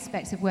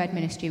aspects of word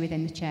ministry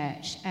within the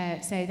church.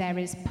 So there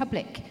is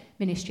public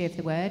ministry of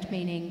the word,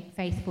 meaning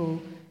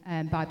faithful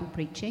Bible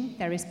preaching.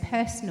 There is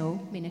personal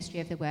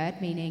ministry of the word,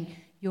 meaning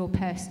your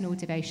personal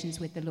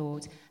devotions with the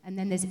Lord. And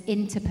then there's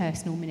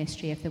interpersonal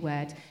ministry of the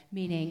word,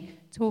 meaning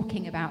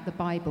talking about the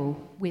Bible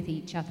with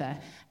each other.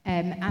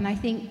 And I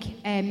think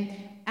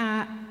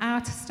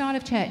our style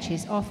of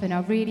churches often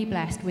are really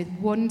blessed with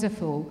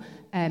wonderful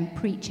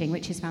preaching,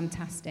 which is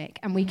fantastic,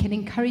 and we can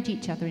encourage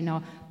each other in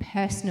our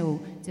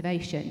personal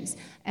devotions.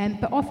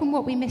 But often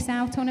what we miss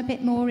out on a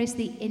bit more is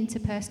the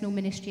interpersonal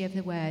ministry of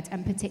the word,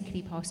 and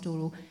particularly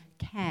pastoral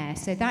care.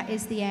 So that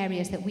is the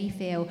areas that we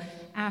feel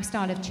our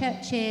style of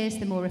churches,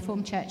 the more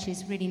reformed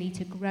churches, really need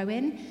to grow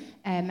in,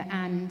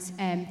 and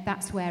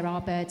that's where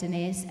our burden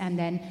is. And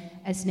then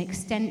as an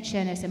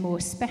extension, as a more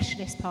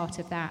specialist part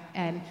of that,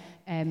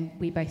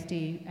 we both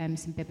do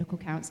some biblical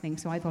counselling.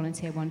 So I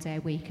volunteer 1 day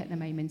a week at the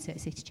moment at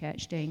City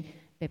Church doing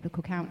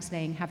biblical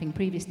counselling, having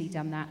previously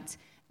done that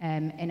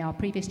in our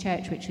previous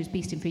church, which was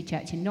Beeston Free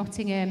Church in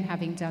Nottingham,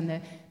 having done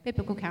the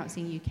Biblical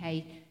Counselling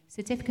UK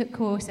certificate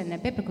course and the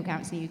Biblical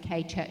Counselling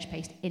UK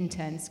church-based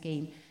intern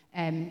scheme.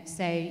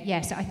 So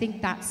I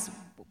think that's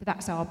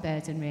our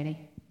burden, really.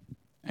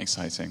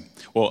 Exciting.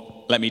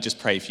 Well, let me just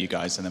pray for you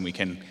guys, and then we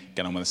can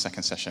get on with the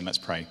second session. Let's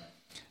pray.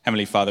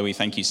 Heavenly Father, we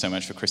thank you so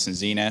much for Chris and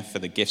Zena, for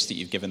the gifts that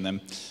you've given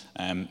them.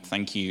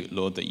 Thank you,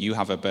 Lord, that you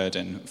have a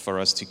burden for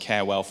us to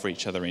care well for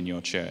each other in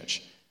your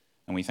church.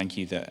 And we thank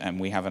you that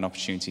we have an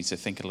opportunity to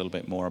think a little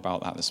bit more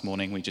about that this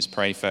morning. We just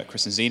pray for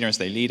Chris and Zena as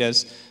they lead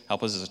us.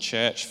 Help us as a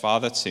church,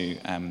 Father, to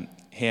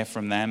hear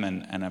from them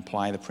and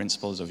apply the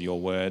principles of your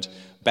word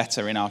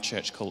better in our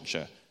church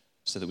culture,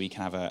 so that we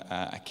can have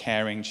a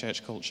caring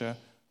church culture,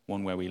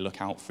 one where we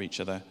look out for each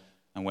other,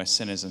 and where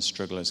sinners and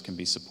strugglers can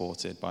be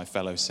supported by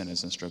fellow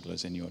sinners and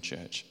strugglers in your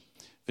church.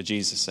 For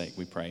Jesus' sake,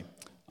 we pray.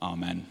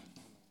 Amen.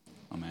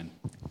 Amen.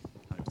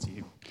 Over to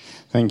you.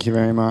 Thank you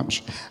very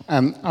much.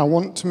 I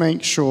want to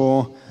make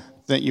sure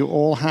that you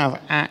all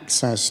have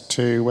access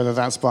to, whether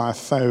that's by a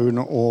phone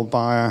or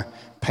by a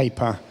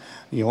paper,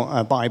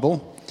 your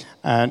Bible.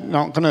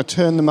 Not going to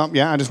turn them up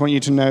yet. I just want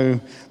you to know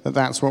that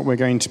that's what we're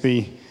going to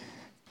be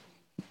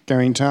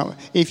going to.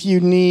 If you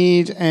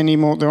need any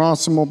more, there are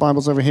some more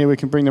Bibles over here. We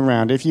can bring them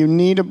around. If you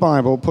need a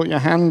Bible, put your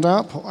hand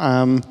up,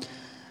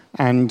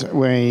 and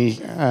we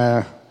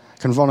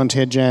can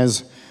volunteer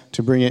Jez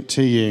to bring it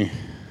to you.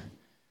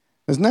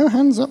 There's no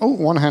hands up. Oh,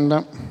 one hand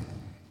up.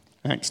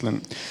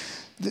 Excellent.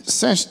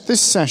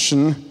 This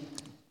session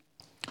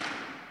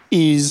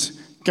is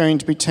going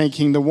to be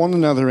taking the one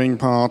anothering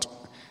part.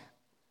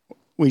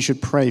 We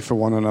should pray for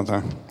one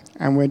another.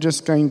 And we're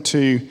just going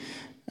to...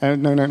 no,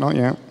 not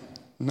yet.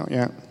 Not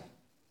yet.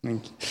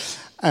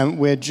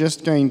 We're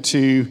just going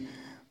to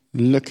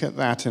look at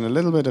that in a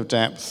little bit of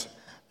depth,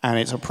 and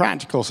it's a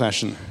practical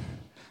session.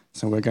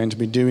 So we're going to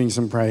be doing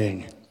some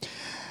praying.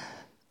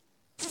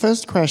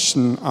 First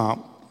question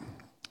up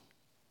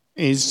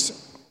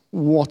is,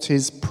 what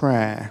is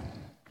prayer?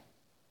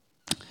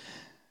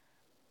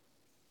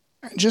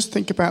 Just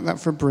think about that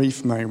for a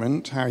brief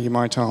moment, how you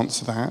might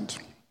answer that.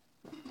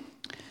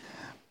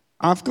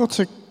 I've got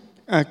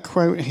a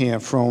quote here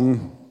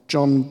from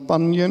John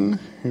Bunyan,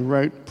 who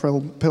wrote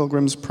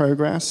Pilgrim's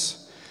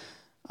Progress,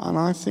 and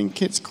I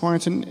think it's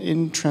quite an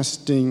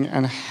interesting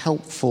and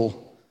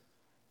helpful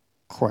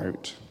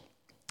quote.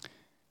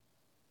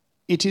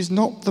 It is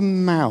not the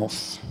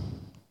mouth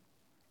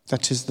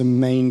that is the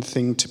main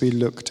thing to be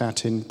looked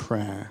at in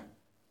prayer.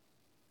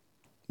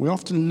 We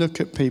often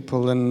look at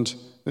people, and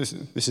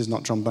this is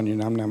not John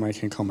Bunyan, I'm now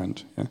making a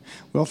comment. Yeah?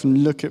 We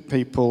often look at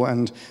people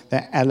and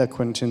they're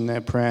eloquent in their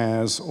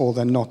prayers, or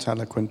they're not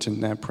eloquent in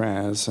their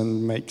prayers,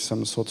 and make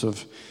some sort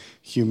of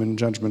human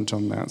judgment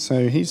on that.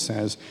 So he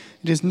says,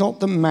 it is not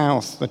the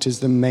mouth that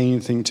is the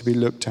main thing to be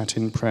looked at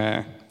in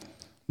prayer,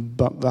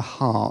 but the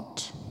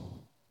heart.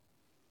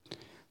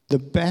 The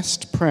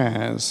best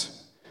prayers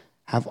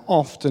have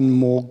often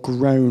more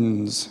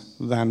groans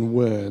than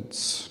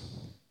words.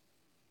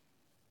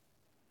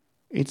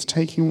 It's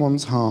taking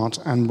one's heart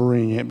and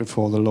bringing it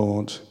before the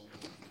Lord,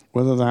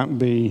 whether that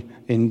be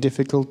in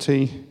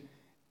difficulty,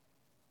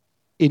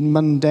 in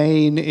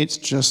mundane, it's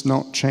just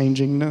not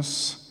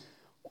changingness,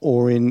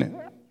 or in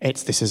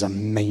this is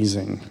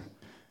amazing.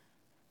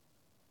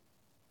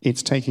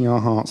 It's taking our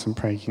hearts and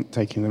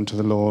taking them to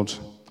the Lord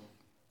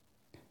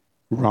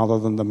rather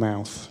than the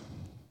mouth.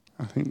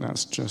 I think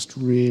that's just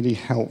really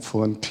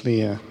helpful and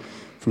clear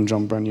from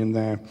John Bunyan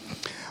there.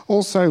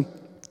 Also,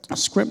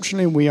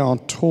 scripturally, we are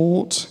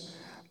taught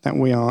that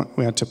we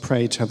are to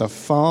pray to the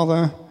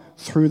Father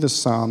through the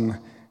Son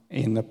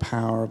in the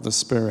power of the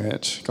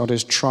Spirit. God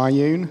is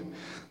triune,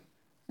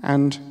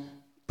 and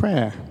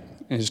prayer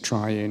is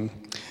triune.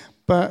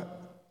 But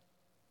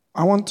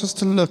I want us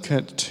to look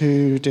at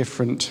two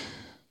different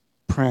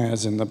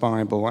prayers in the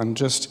Bible, and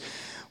just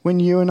when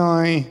you and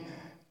I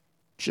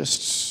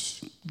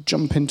just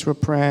jump into a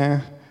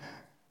prayer,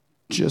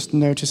 just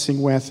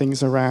noticing where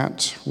things are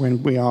at,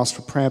 when we ask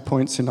for prayer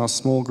points in our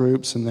small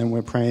groups and then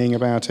we're praying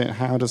about it,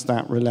 how does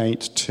that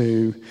relate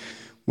to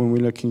when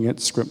we're looking at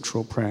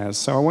scriptural prayers.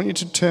 So I want you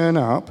to turn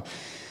up.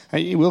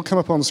 It will come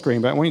up on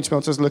screen, but I want you to be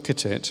able to look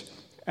at it.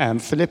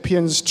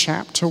 Philippians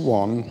chapter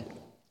 1,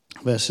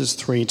 verses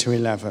 3 to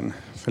 11.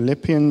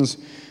 Philippians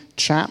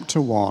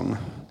chapter 1,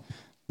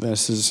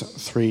 verses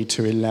 3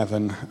 to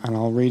 11. And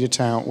I'll read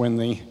it out when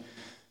the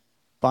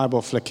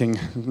Bible flicking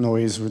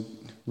noise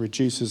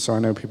reduces, so I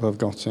know people have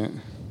got it.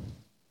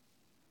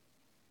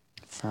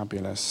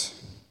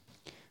 Fabulous.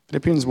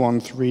 Philippians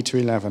 1, 3 to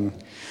 11.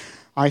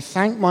 I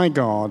thank my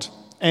God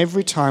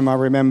every time I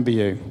remember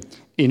you.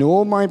 In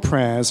all my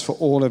prayers for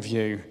all of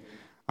you,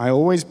 I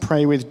always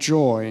pray with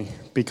joy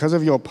because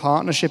of your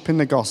partnership in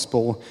the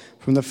gospel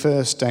from the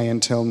first day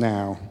until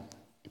now.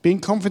 Being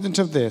confident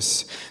of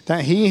this,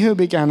 that he who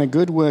began a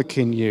good work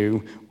in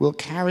you will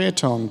carry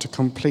it on to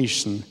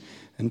completion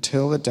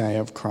until the day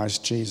of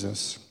Christ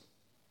Jesus.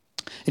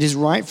 It is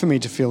right for me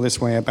to feel this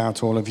way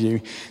about all of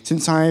you,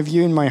 since I have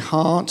you in my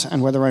heart,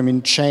 and whether I'm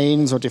in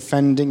chains or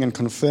defending and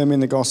confirming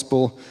the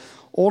gospel,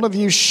 all of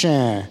you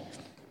share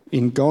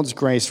in God's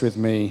grace with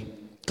me.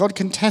 God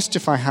can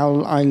testify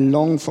how I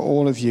long for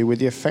all of you with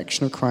the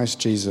affection of Christ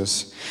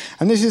Jesus.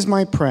 And this is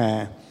my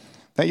prayer,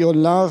 that your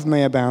love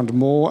may abound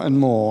more and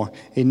more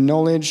in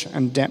knowledge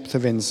and depth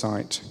of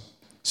insight,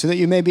 so that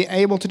you may be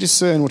able to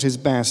discern what is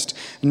best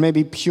and may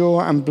be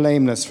pure and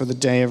blameless for the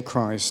day of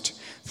Christ,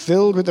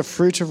 filled with the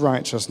fruit of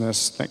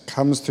righteousness that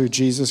comes through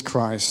Jesus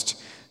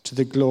Christ to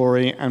the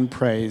glory and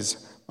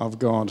praise of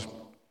God.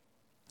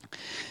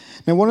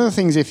 Now, one of the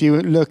things, if you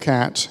look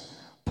at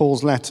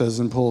Paul's letters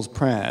and Paul's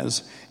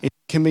prayers, it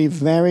can be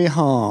very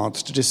hard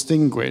to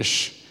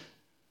distinguish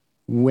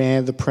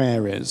where the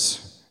prayer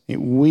is. It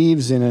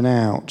weaves in and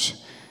out.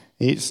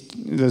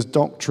 There's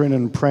doctrine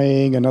and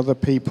praying and other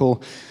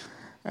people.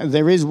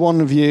 There is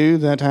one view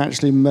that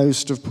actually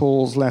most of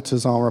Paul's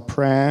letters are a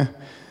prayer,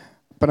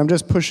 but I'm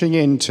just pushing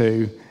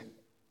into,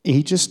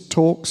 he just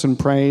talks and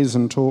prays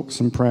and talks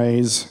and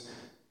prays,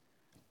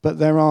 but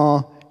there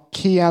are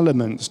key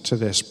elements to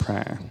this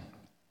prayer.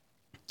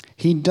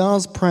 He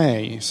does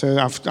pray, so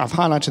I've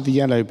highlighted the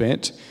yellow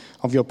bit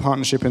of your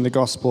partnership in the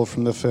gospel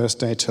from the first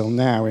day till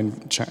now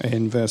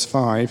in verse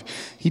 5.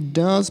 He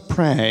does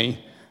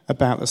pray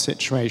about the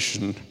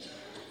situation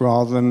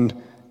rather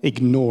than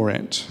ignore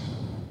it.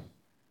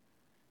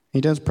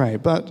 He does pray,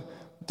 but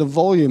the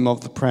volume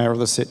of the prayer of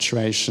the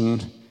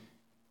situation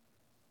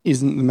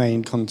isn't the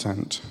main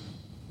content.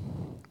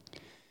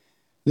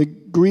 The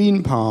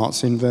green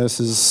parts in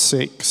verses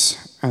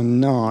 6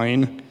 and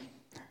 9,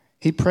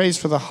 he prays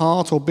for the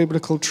heart or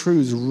biblical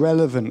truths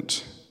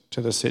relevant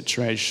to the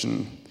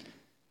situation.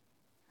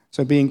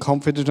 So being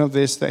confident of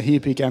this, that he who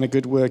began a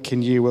good work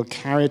in you will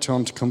carry it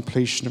on to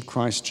completion of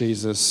Christ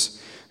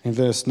Jesus. In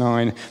verse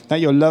 9, that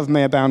your love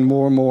may abound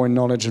more and more in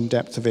knowledge and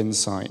depth of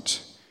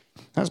insight.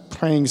 That's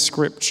praying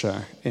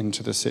scripture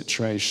into the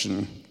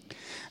situation.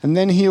 And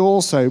then he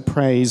also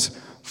prays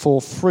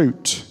for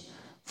fruit,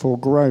 for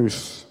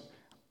growth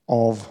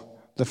of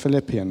the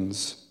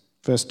Philippians.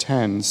 Verse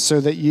 10, so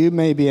that you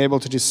may be able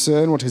to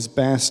discern what is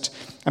best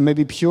and may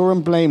be pure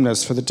and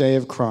blameless for the day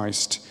of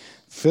Christ,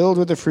 filled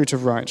with the fruit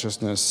of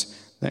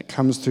righteousness that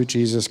comes through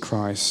Jesus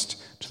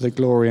Christ to the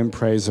glory and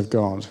praise of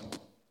God.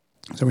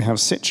 So we have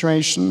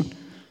situation,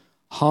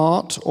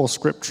 heart or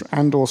scripture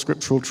and/or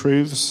scriptural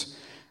truths,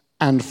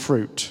 and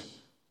fruit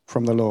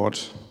from the Lord.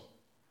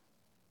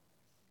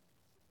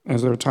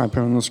 Is there a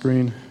typo on the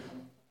screen?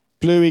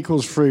 Blue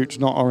equals fruit,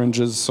 not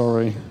oranges,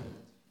 sorry.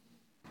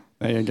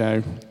 There you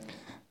go.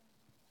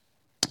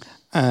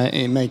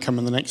 It may come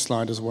in the next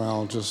slide as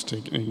well, just to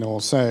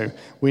ignore. So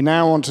we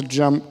now want to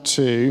jump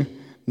to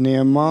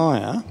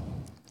Nehemiah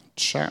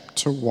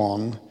chapter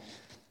 1,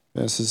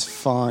 verses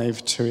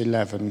 5 to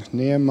 11.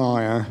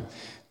 Nehemiah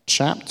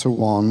chapter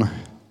 1,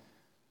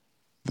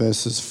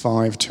 verses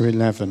 5 to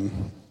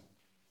 11.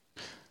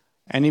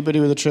 Anybody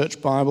with a church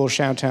Bible,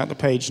 shout out the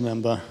page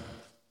number.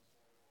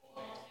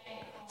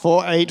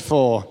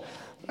 484.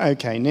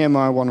 Okay,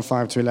 Nehemiah 1,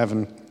 5 to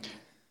 11.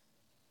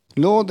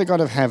 Lord, the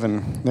God of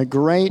heaven, the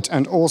great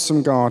and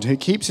awesome God who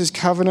keeps his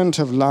covenant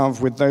of love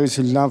with those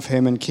who love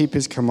him and keep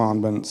his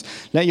commandments,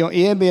 let your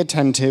ear be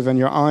attentive and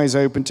your eyes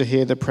open to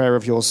hear the prayer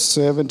of your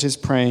servant is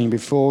praying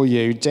before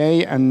you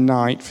day and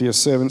night for your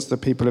servants, the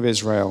people of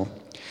Israel.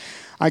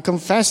 I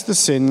confess the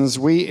sins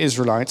we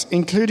Israelites,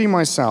 including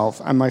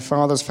myself and my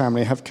father's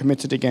family, have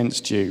committed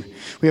against you.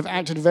 We have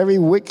acted very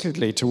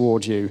wickedly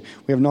toward you.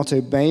 We have not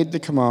obeyed the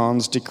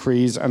commands,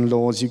 decrees, and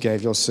laws you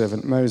gave your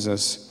servant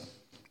Moses.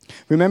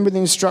 Remember the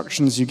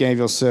instructions you gave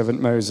your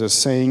servant Moses,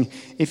 saying,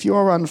 if you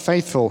are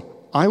unfaithful,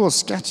 I will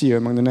scatter you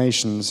among the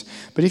nations.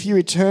 But if you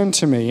return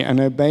to me and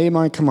obey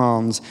my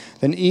commands,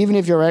 then even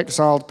if your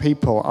exiled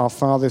people are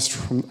farthest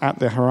at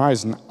the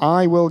horizon,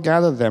 I will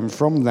gather them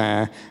from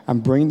there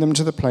and bring them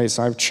to the place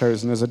I have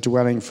chosen as a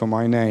dwelling for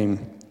my name.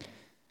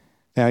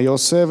 They are your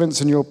servants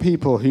and your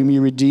people, whom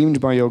you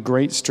redeemed by your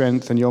great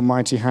strength and your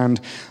mighty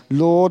hand.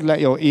 Lord, let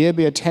your ear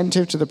be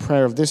attentive to the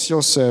prayer of this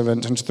your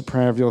servant and to the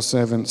prayer of your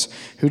servants,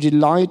 who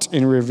delight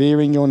in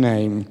revering your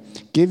name.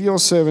 Give your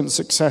servant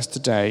success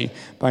today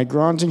by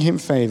granting him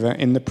favor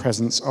in the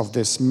presence of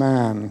this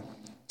man.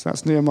 So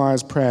that's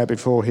Nehemiah's prayer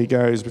before he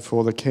goes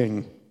before the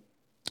king.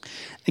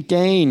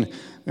 Again,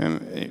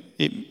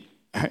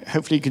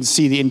 hopefully you can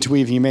see the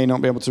interweaving. You may not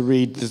be able to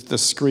read the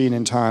screen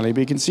entirely,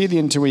 but you can see the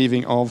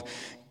interweaving of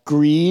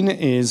green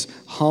is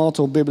heart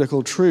or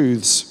biblical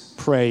truths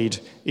prayed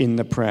in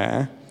the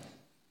prayer.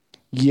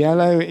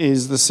 Yellow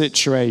is the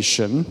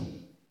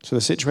situation. So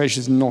the situation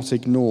is not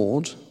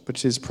ignored, but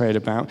it is prayed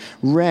about.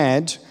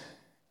 Red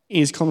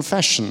is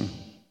confession.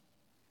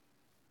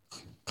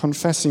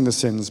 Confessing the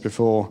sins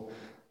before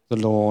the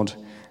Lord.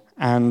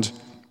 And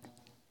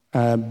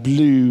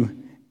blue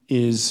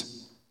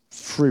is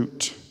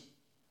fruit.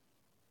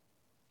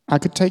 I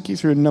could take you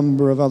through a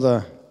number of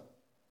other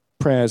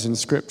prayers in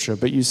Scripture,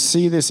 but you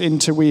see this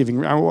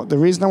interweaving. The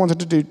reason I wanted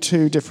to do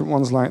two different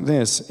ones like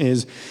this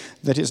is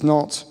that it's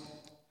not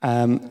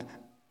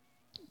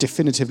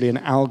definitively an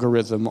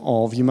algorithm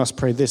of you must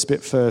pray this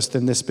bit first,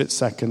 then this bit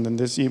second, and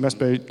this you must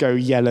go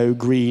yellow,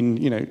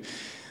 green,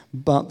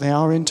 But they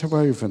are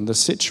interwoven. The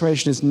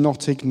situation is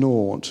not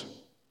ignored.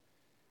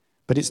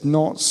 But it's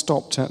not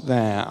stopped at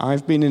there.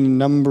 I've been in a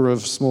number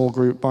of small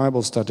group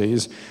Bible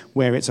studies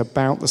where it's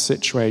about the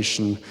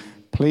situation.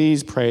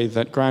 Please pray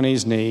that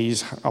Granny's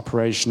knees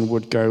operation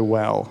would go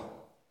well.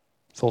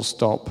 Full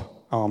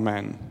stop.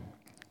 Amen.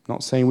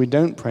 Not saying we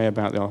don't pray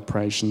about the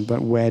operation,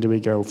 but where do we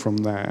go from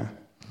there?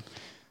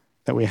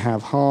 That we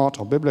have heart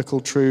or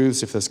biblical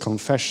truths, if there's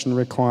confession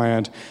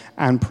required,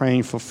 and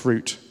praying for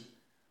fruit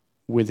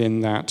within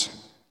that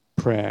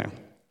prayer.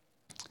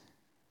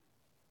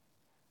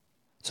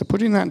 So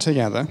putting that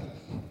together,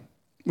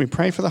 we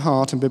pray for the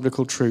heart and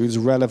biblical truths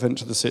relevant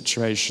to the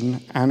situation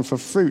and for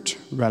fruit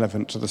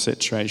relevant to the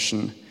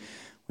situation.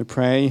 We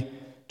pray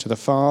to the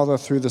Father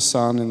through the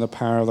Son in the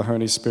power of the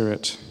Holy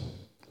Spirit.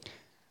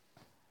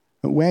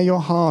 But where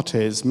your heart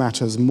is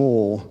matters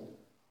more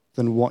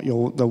than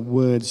the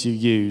words you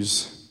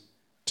use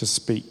to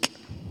speak.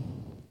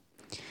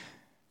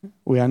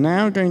 We are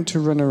now going to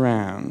run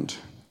around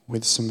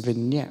with some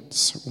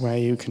vignettes where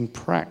you can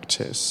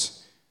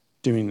practice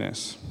doing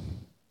this.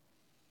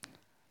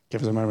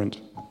 Give us a moment.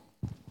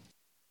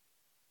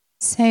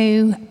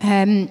 So,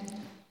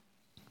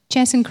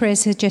 Jess and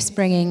Chris are just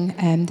bringing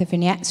the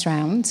vignettes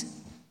round.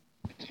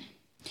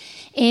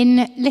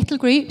 In little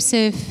groups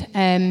of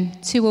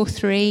 2 or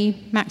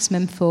 3,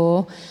 maximum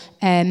 4,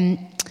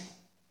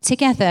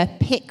 together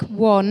pick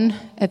one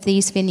of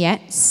these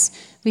vignettes.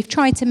 We've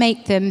tried to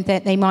make them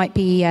that they might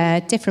be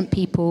different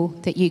people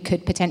that you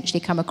could potentially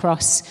come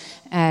across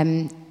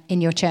in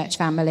your church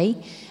family.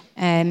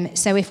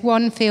 So if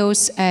one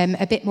feels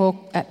a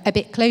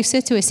bit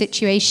closer to a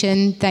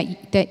situation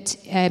that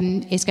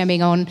is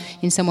going on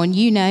in someone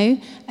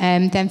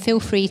then feel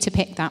free to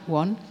pick that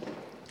one.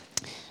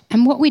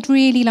 And what we'd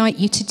really like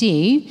you to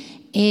do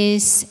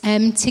is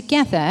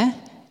together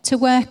to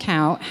work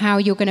out how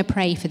you're going to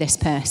pray for this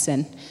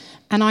person.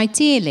 And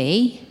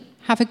ideally,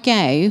 have a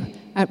go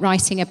at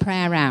writing a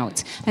prayer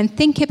out. And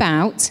think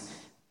about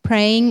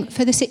praying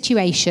for the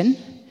situation,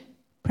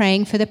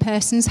 praying for the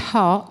person's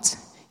heart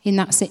in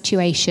that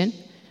situation,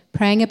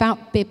 praying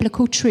about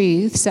biblical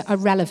truths that are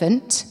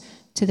relevant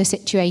to the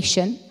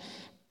situation,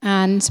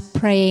 and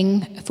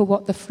praying for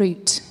what the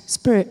fruit,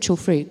 spiritual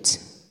fruit,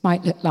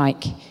 might look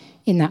like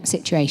in that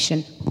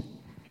situation.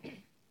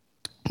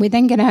 We're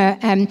then going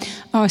to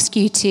ask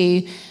you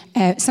to,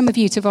 some of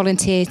you to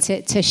volunteer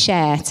to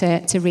share,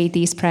 to read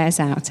these prayers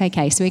out.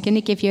 Okay, so we're going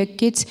to give you a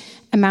good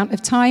amount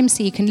of time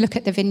so you can look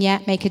at the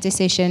vignette, make a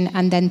decision,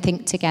 and then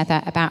think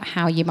together about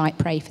how you might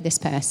pray for this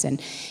person.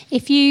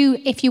 If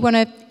you want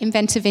to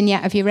invent a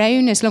vignette of your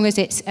own, as long as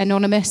it's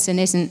anonymous and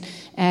isn't,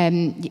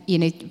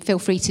 feel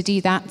free to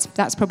do that.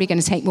 That's probably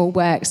going to take more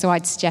work, so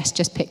I'd suggest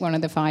just pick one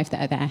of the 5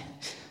 that are there.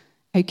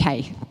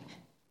 Okay.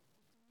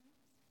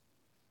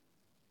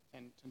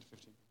 10 to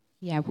 15.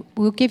 Yeah,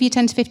 we'll give you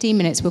 10 to 15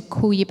 minutes. We'll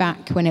call you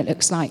back when it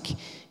looks like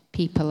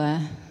people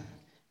are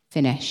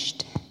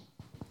finished.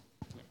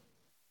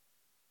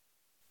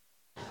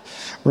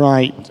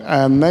 Right,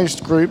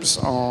 most groups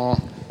are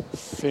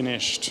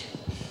finished.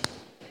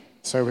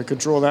 So we could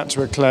draw that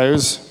to a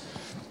close.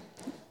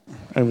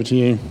 Over to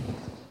you.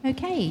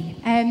 Okay,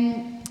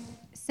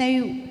 so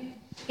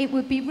it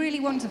would be really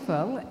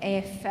wonderful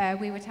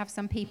if we would have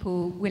some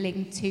people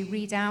willing to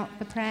read out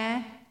the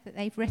prayer that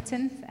they've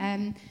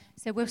written.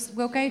 So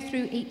we'll go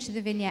through each of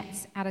the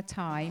vignettes at a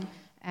time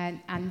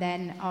and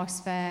then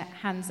ask for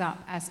hands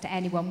up as to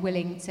anyone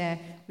willing to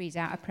read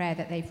out a prayer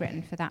that they've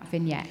written for that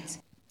vignette.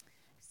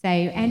 So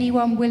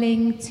anyone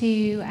willing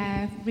to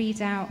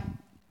read out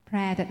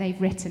prayer that they've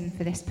written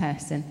for this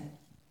person?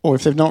 Or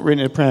if they've not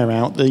written a prayer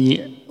out,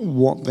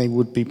 what they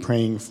would be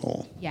praying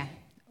for. Yeah,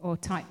 or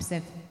types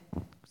of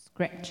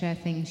scripture,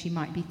 things you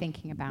might be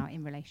thinking about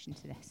in relation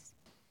to this.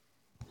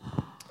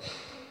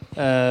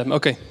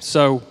 Okay,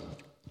 so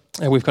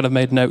we've kind of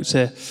made notes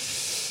here.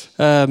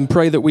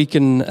 Pray that we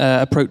can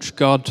approach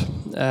God,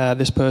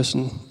 this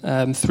person,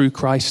 through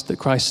Christ, that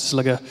Christ is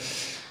like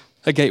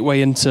a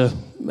gateway into,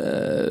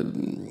 a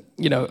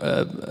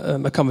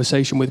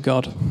conversation with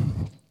God,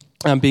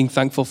 and being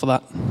thankful for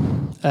that.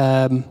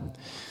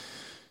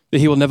 That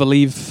He will never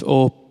leave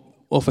or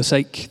or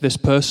forsake this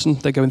person.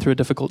 They're going through a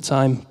difficult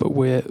time, but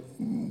we're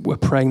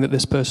praying that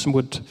this person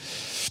would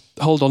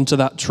hold on to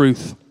that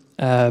truth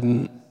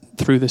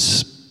through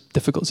this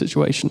difficult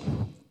situation.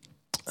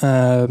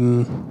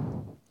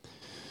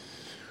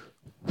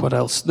 What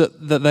else?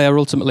 That they are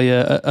ultimately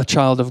a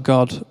child of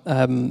God,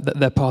 that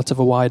they're part of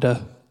a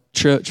wider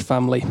church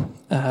family.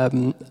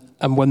 And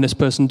when this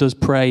person does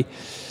pray,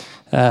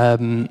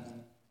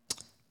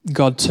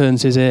 God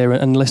turns his ear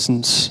and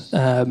listens.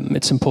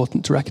 It's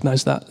important to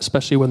recognize that,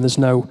 especially when there's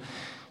no,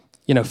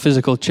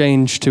 physical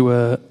change to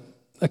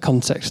a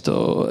context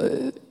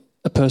or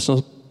a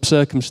personal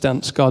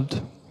circumstance.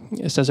 God,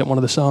 it says in one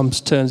of the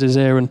Psalms, turns his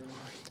ear and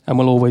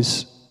will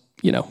always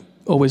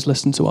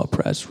listen to our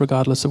prayers,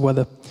 regardless of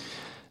whether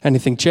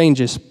anything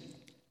changes,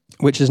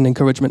 which is an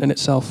encouragement in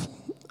itself.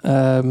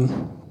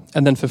 And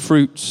then for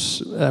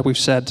fruits, we've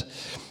said,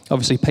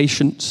 obviously,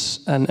 patience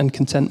and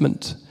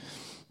contentment.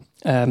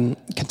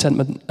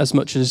 Contentment as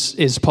much as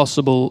is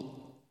possible.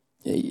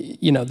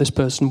 This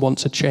person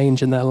wants a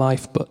change in their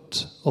life,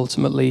 but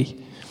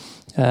ultimately,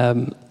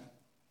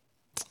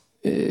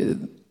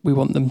 we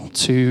want them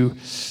to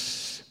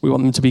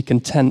be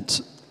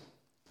content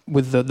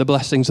with the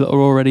blessings that are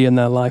already in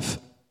their life.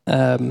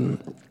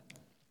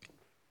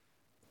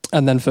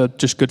 And then for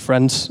just good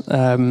friends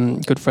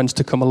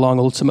to come along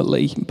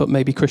ultimately, but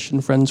maybe Christian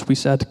friends, we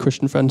said,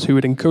 Christian friends who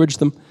would encourage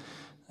them.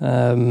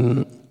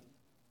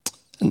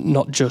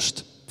 Not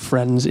just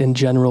friends in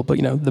general, but,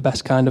 the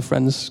best kind of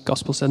friends,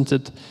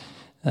 gospel-centered,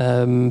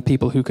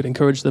 people who could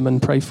encourage them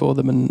and pray for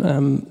them.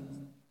 And,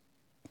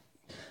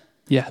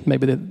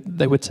 maybe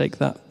they would take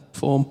that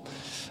form.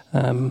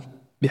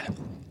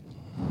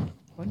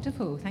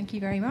 Wonderful. Thank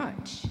you very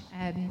much.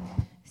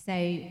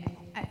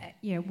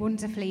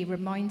 Wonderfully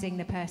reminding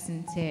the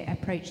person to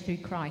approach through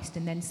Christ,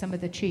 and then some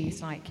of the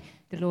truths like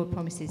the Lord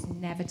promises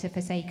never to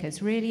forsake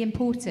us, really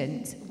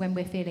important when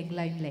we're feeling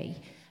lonely.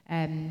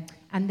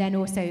 And then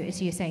also,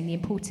 as you're saying, the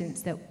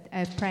importance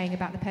of praying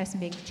about the person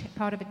being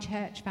part of a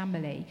church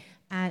family.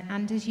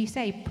 And as you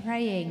say,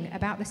 praying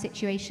about the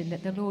situation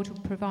that the Lord will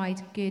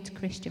provide good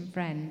Christian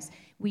friends.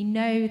 We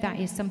know that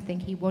is something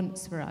he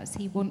wants for us.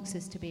 He wants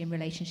us to be in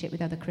relationship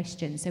with other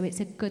Christians. So it's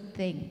a good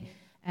thing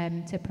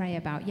to pray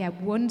about.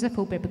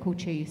 Wonderful biblical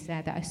truths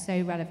there that are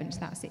so relevant to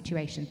that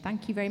situation.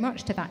 Thank you very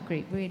much to that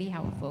group. Really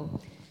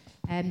helpful.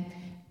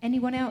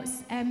 Anyone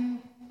else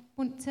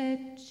want to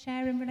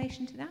share in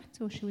relation to that,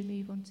 or shall we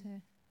move on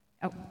to...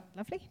 Oh,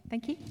 lovely.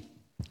 Thank you.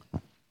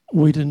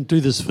 We didn't do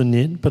this for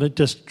Ned, but it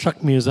just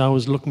struck me as I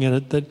was looking at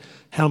it that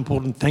how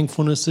important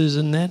thankfulness is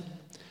in that.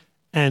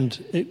 And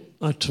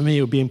to me,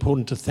 it would be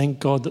important to thank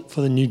God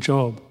for the new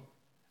job.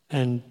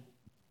 And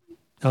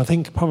I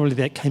think probably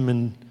that came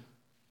in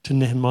to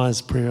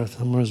Nehemiah's prayer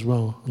somewhere as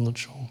well. I'm not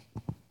sure.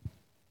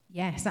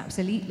 Yes,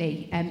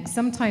 absolutely.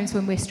 Sometimes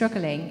when we're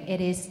struggling, it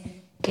is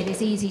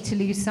easy to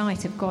lose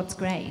sight of God's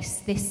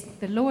grace.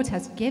 The Lord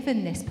has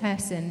given this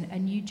person a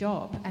new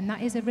job, and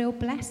that is a real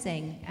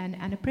blessing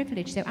and a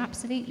privilege. So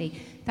absolutely,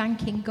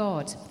 thanking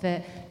God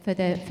for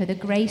the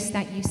grace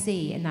that you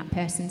see in that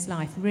person's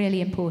life.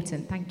 Really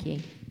important. Thank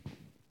you.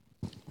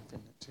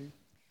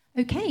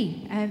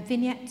 Okay,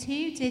 Vignette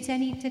 2. Did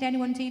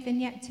anyone do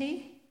Vignette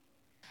 2?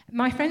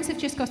 My friends have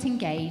just got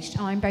engaged.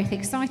 I'm both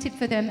excited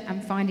for them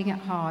and finding it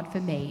hard for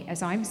me,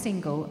 as I'm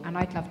single and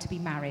I'd love to be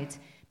married.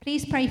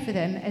 Please pray for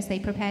them as they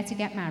prepare to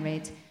get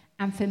married,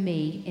 and for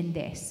me in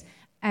this.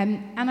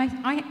 And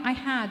I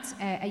had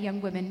a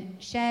young woman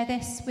share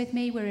this with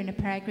me. We're in a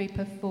prayer group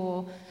of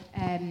 4,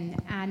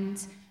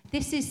 and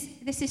this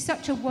is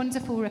such a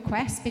wonderful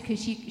request,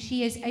 because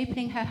she is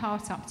opening her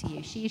heart up to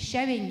you. She is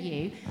showing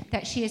you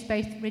that she is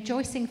both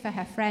rejoicing for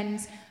her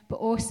friends, but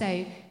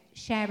also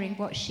sharing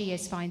what she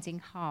is finding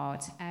hard.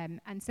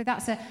 And so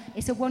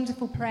it's a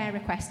wonderful prayer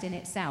request in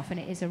itself, and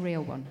it is a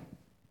real one.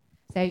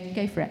 So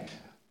go for it.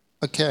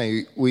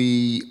 Okay,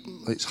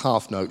 it's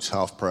half notes,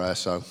 half prayer,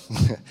 so.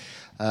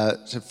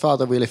 So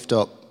Father, we lift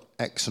up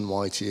X and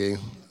Y to you.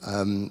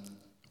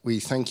 We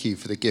thank you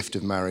for the gift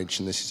of marriage,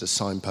 and this is a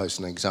signpost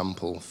and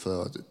example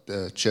for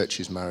the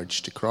church's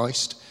marriage to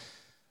Christ.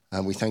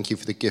 And we thank you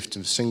for the gift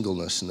of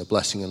singleness and the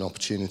blessing and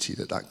opportunity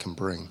that can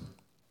bring.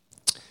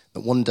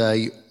 That one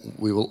day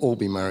we will all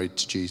be married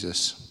to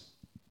Jesus.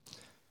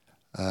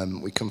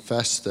 We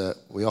confess that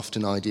we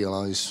often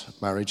idealize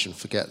marriage and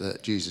forget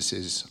that Jesus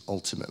is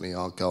ultimately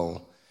our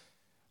goal.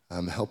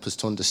 Help us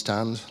to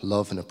understand,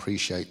 love and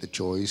appreciate the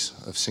joys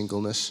of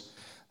singleness,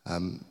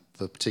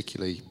 for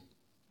particularly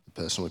the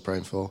person we're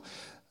praying for,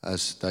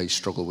 as they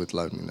struggle with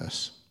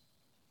loneliness.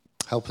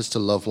 Help us to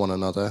love one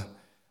another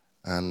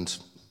and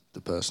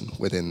the person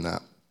within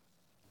that.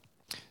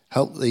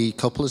 Help the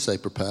couple as they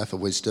prepare for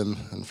wisdom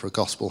and for a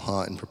gospel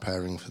heart in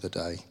preparing for the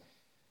day.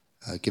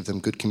 Give them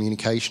good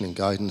communication and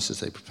guidance as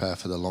they prepare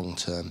for the long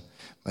term.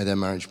 May their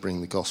marriage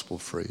bring the gospel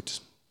fruit.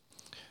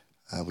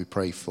 We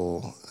pray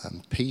for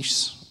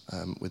peace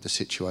with the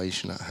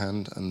situation at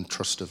hand and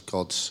trust of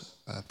God's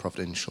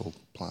providential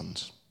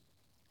plans.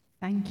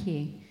 Thank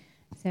you.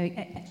 So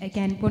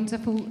again,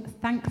 wonderful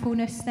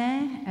thankfulness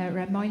there, a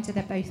reminder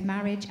that both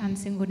marriage and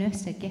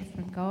singleness are a gift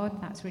from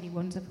God. That's really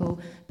wonderful.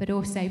 But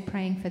also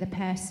praying for the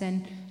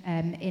person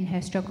in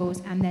her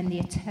struggles, and then the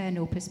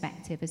eternal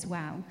perspective as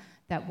well,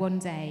 that one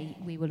day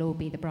we will all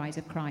be the bride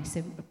of Christ.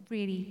 So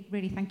really,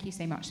 really thank you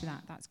so much for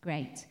that. That's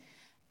great.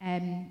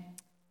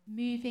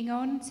 Moving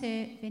on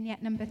to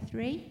vignette number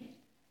 3.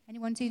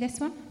 Anyone do this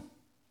one?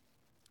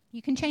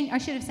 You can change, I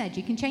should have said,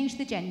 you can change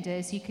the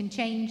genders, you can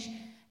change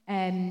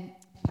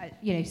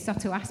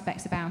subtle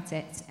aspects about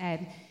it.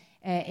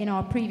 In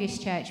our previous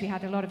church, we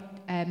had a lot of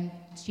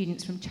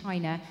students from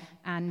China,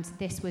 and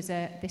this was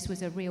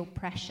a real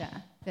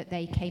pressure that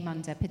they came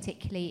under,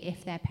 particularly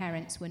if their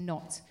parents were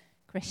not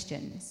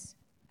Christians.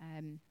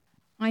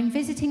 I'm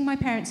visiting my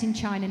parents in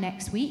China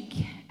next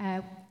week.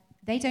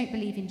 They don't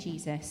believe in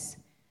Jesus.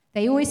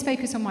 They always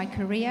focus on my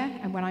career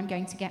and when I'm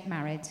going to get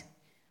married.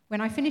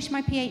 When I finish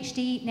my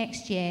PhD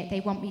next year, they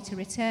want me to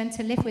return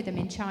to live with them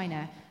in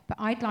China, but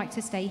I'd like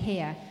to stay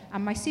here,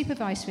 and my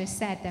supervisor has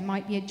said there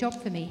might be a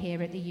job for me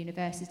here at the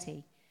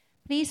university.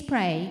 Please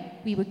pray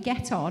we would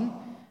get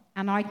on,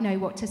 and I'd know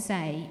what to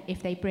say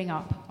if they bring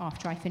up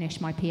after I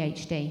finish my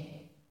PhD.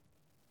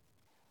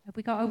 Have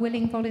we got a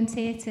willing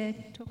volunteer to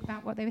talk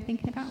about what they were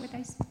thinking about with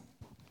those?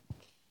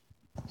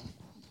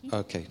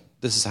 Okay,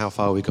 this is how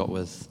far we got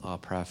with our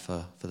prayer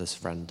for this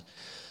friend.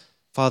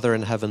 Father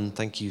in heaven,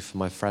 thank you for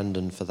my friend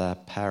and for their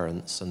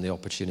parents and the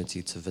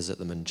opportunity to visit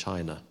them in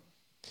China.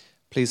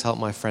 Please help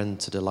my friend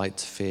to delight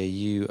to fear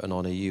you and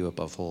honor you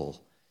above all.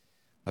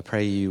 I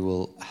pray you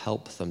will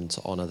help them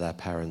to honor their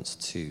parents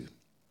too.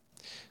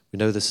 We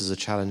know this is a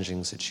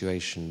challenging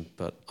situation,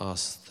 but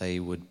ask they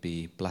would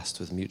be blessed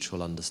with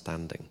mutual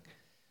understanding.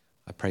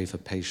 I pray for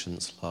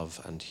patience,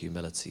 love, and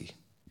humility.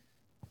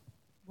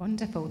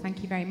 Wonderful,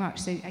 thank you very much.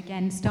 So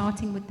again,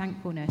 starting with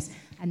thankfulness,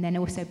 and then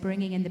also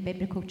bringing in the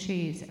biblical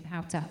truths of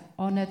how to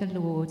honour the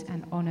Lord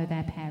and honour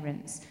their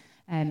parents,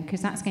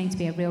 because that's going to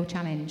be a real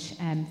challenge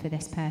for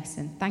this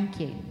person. Thank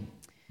you.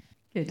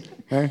 Good.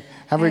 Okay.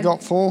 Have we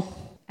got 4?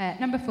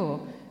 Number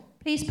 4.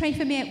 Please pray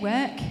for me at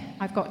work.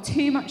 I've got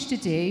too much to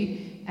do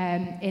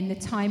in the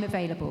time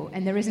available,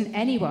 and there isn't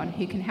anyone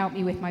who can help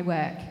me with my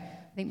work.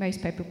 I think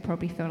most people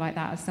probably feel like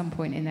that at some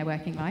point in their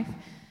working life.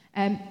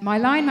 My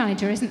line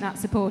manager isn't that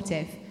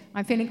supportive.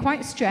 I'm feeling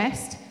quite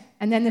stressed,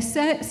 and then the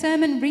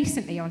sermon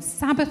recently on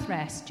Sabbath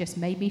rest just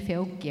made me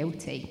feel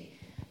guilty.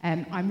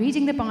 I'm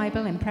reading the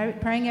Bible and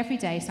praying every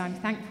day, so I'm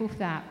thankful for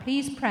that.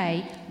 Please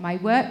pray my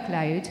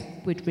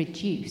workload would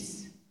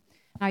reduce.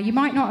 Now, you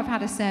might not have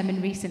had a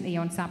sermon recently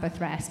on Sabbath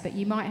rest, but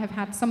you might have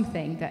had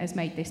something that has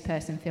made this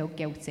person feel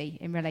guilty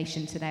in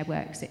relation to their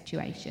work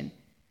situation.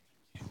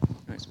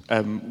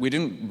 We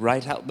didn't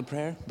write out the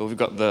prayer, but we've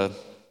got the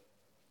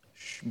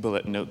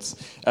bullet notes.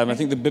 I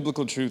think the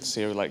biblical truths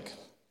here, like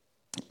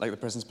the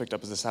person's picked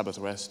up as the Sabbath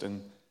rest,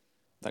 and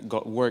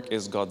that work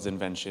is God's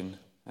invention,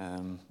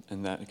 and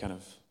that kind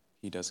of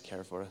He does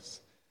care for us,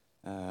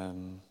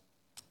 and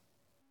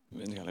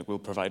will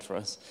provide for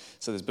us.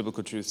 So there's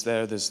biblical truths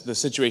there. There's the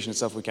situation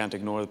itself we can't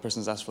ignore. The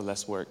person's asked for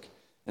less work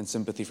and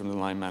sympathy from the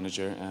line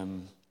manager,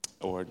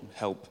 or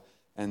help,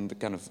 and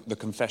the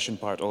confession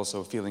part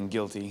also, feeling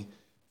guilty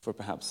for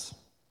perhaps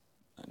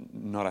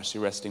not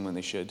actually resting when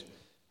they should.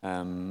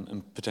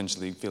 And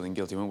potentially feeling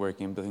guilty when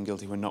working and feeling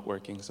guilty when not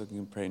working, so you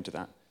can pray into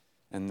that.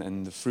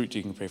 And the fruit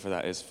you can pray for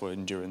that is for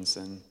endurance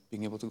and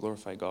being able to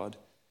glorify God,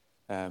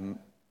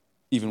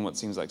 even what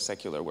seems like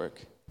secular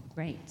work.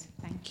 Great,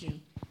 thank you.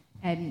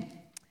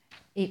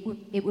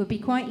 It would be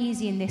quite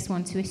easy in this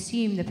one to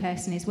assume the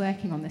person is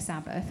working on the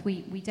Sabbath.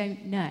 We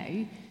don't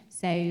know,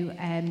 so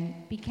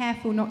be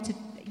careful not to.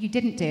 You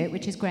didn't do it,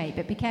 which is great,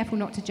 but be careful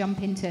not to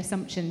jump into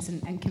assumptions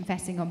and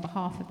confessing on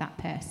behalf of that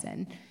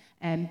person.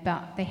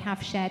 But they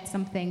have shared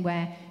something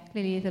where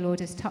clearly the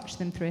Lord has touched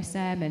them through a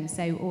sermon,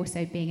 so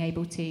also being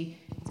able to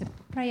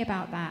pray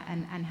about that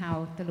and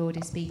how the Lord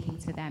is speaking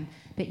to them.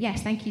 But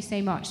yes, thank you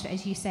so much.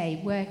 As you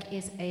say, work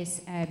is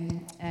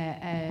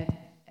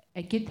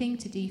a good thing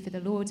to do for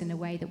the Lord in a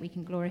way that we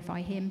can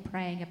glorify Him,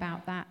 praying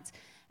about that.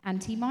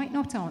 And He might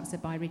not answer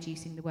by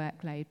reducing the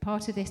workload.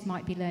 Part of this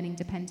might be learning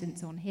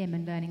dependence on Him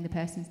and learning the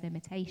person's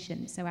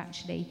limitations. So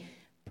actually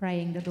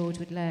praying the Lord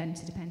would learn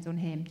to depend on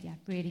Him. Yeah,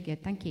 really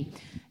good. Thank you.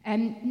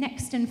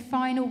 Next and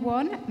final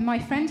one. My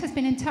friend has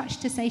been in touch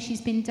to say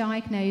she's been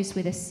diagnosed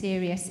with a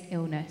serious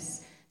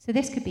illness. So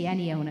this could be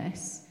any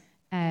illness.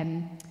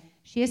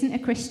 She isn't a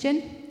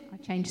Christian. I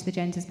changed the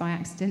genders by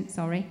accident,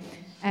 sorry.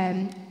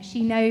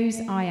 She knows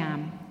I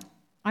am.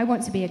 I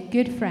want to be a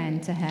good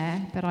friend to her,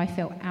 but I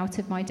feel out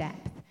of my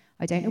depth.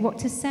 I don't know what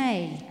to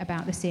say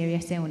about the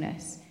serious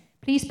illness.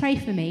 Please pray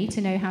for me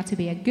to know how to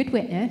be a good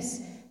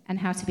witness and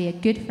how to be a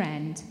good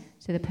friend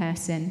to the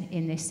person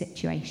in this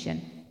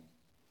situation.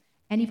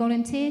 Any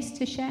volunteers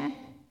to share?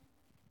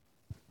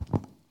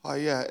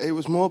 Yeah, it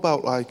was more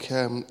about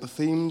the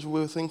themes we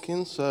were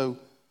thinking. So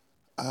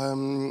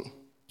I've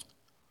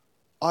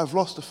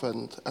lost a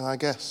friend, and I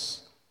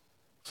guess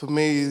for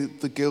me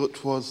the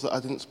guilt was that I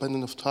didn't spend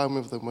enough time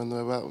with them when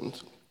they're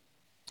around.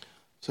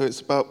 So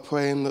it's about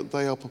praying that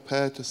they are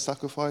prepared to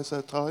sacrifice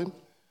their time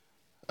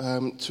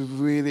to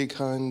really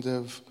kind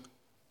of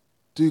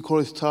do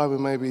quality time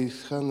and maybe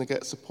kind of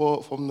get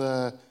support from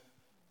their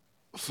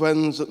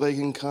friends that they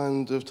can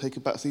kind of take a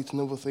back seat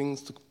and other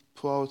things to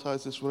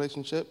prioritise this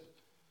relationship.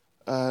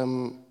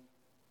 But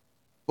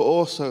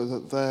also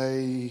that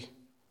they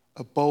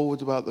are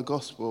bold about the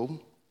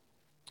gospel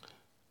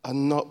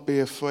and not be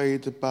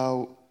afraid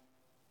about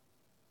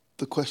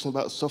the question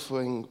about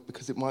suffering,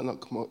 because it might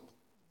not come up,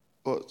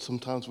 but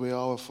sometimes we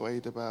are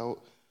afraid about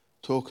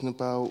talking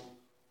about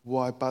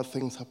why bad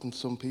things happen to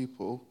some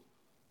people,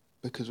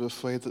 because we're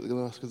afraid that they're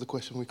going to ask us a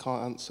question we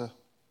can't answer.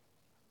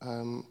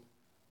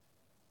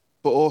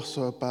 But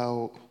also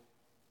about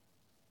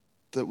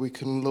that we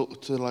can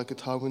look to like a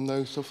time with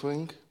no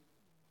suffering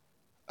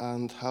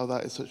and how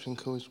that is such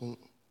encouragement.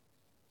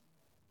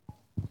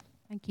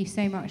 Thank you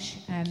so much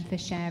for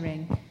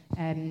sharing.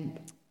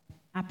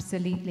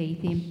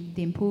 Absolutely,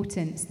 the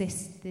importance.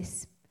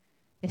 This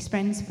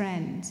friend's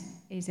friend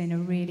is in a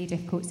really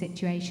difficult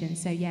situation.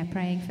 So yeah,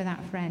 praying for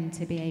that friend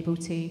to be able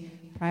to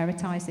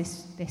prioritise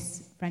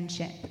this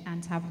friendship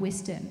and have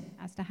wisdom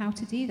as to how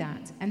to do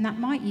that. And that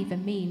might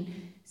even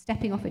mean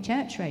stepping off a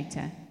church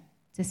rota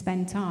to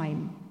spend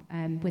time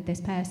with this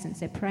person.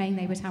 So praying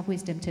they would have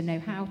wisdom to know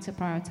how to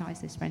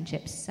prioritise this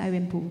friendship. So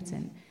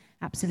important.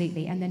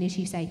 Absolutely. And then, as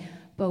you say,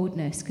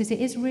 boldness, because it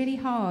is really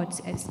hard.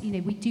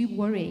 We do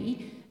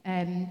worry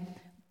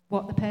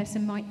what the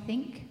person might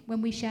think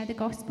when we share the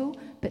gospel,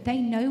 but they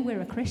know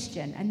we're a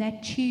Christian and they're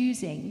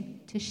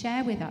choosing to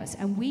share with us.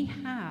 And we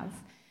have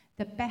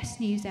the best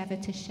news ever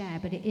to share,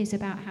 but it is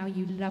about how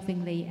you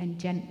lovingly and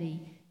gently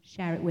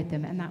share it with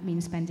them, and that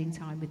means spending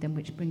time with them,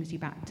 which brings me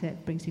back to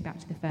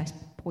the first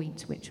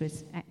point, which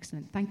was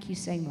excellent. Thank you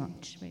so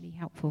much. Really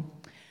helpful.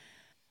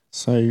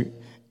 So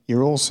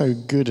you're also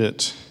good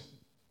at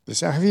this.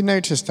 Have you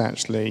noticed,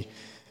 actually,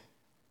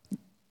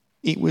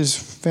 it was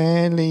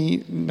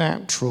fairly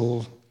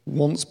natural,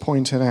 once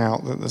pointed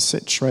out, that the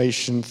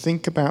situation,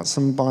 think about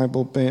some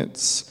Bible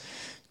bits,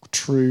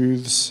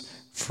 truths,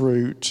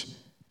 fruit,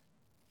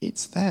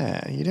 it's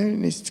there. You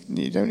don't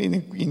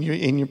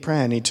in your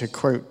prayer need to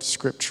quote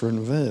scripture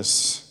and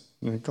verse.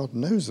 God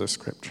knows the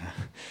scripture.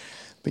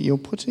 But you're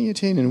putting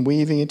it in and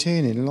weaving it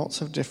in lots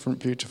of different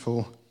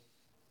beautiful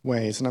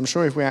ways. And I'm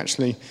sure if we're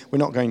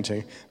not going to,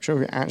 I'm sure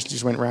if we actually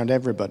just went around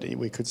everybody,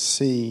 we could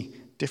see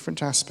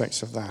different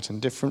aspects of that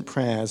and different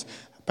prayers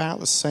about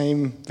the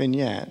same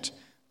vignette,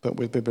 but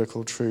with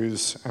biblical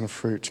truths and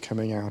fruit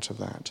coming out of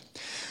that.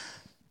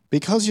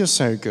 Because you're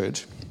so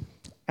good,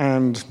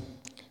 and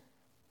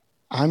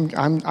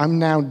I'm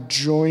now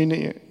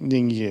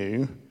joining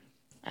you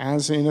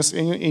as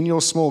in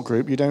your small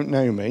group. You don't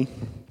know me,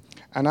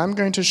 and I'm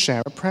going to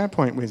share a prayer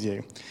point with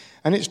you.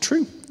 And it's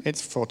true.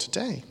 It's for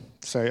today.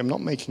 So I'm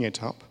not making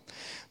it up.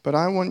 But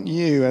I want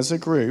you as a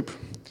group,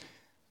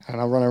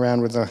 and I'll run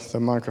around with the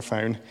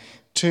microphone,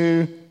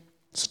 to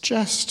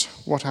suggest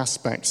what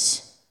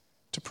aspects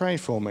to pray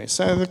for me.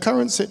 So the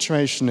current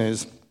situation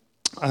is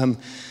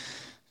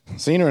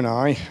Zena and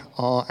I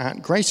are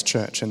at Grace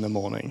Church in the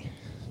morning.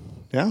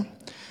 Yeah?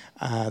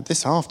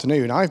 This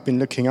afternoon, I've been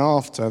looking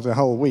after the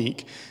whole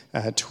week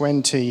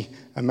 20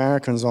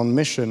 Americans on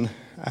mission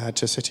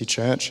to City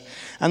Church,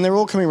 and they're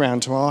all coming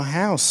round to our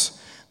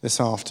house this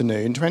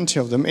afternoon, 20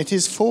 of them. It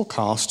is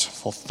forecast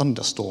for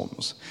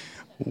thunderstorms.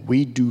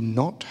 We do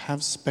not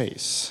have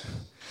space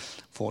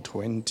for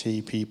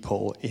 20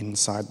 people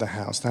inside the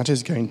house. That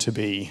is going to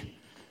be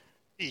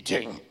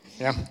eating.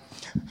 Yeah.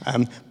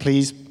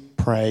 Please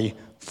pray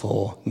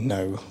for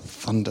no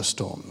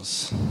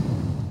thunderstorms.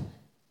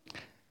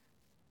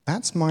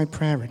 That's my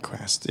prayer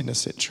request in a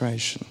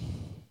situation.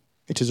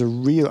 It is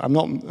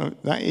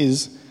that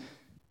is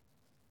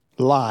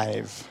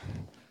live.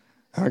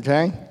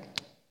 Okay?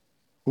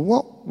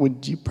 What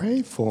would you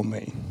pray for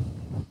me?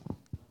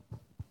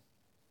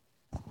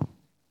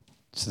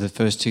 So the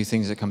first two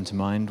things that come to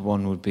mind,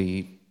 one would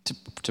be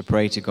to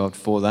pray to God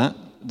for that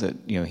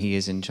He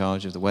is in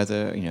charge of the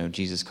weather,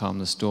 Jesus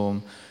calmed the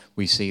storm.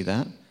 We see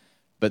that.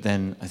 But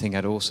then I think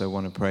I'd also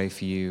want to pray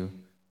for you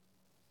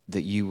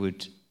that you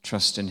would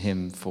trust in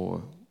him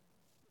for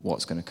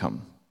what's going to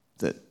come,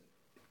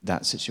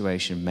 that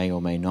situation may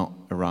or may not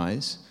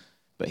arise,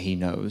 but he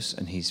knows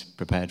and he's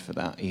prepared for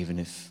that, even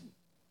if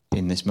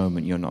in this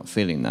moment you're not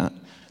feeling that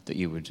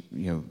you would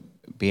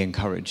be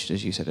encouraged,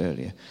 as you said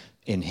earlier,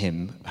 in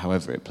him,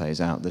 however it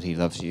plays out, that he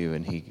loves you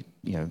and he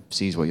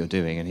sees what you're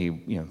doing and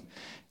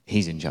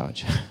he's in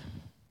charge.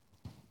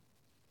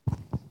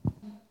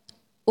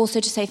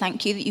 Also to say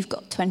thank you that you've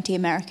got 20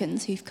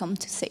 Americans who've come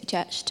to City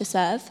Church to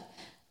serve,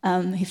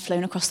 who've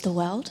flown across the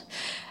world,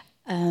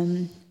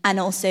 and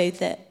also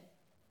that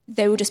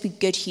there will just be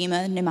good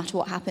humour no matter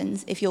what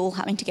happens. If you're all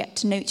having to get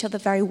to know each other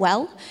very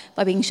well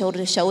by being shoulder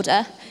to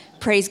shoulder,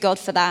 praise God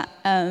for that,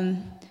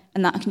 and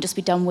that can just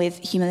be done with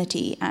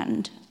humility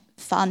and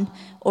fun,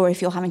 or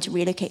if you're having to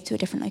relocate to a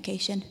different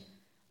location,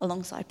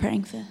 alongside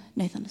praying for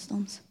no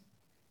thunderstorms.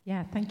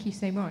 Yeah, thank you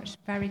so much.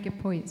 Very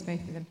good points,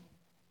 both of them.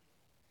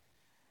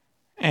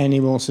 Any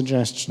more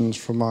suggestions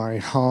for my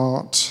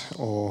heart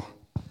or...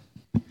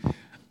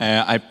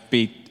 I'd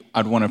be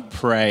I'd want to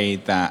pray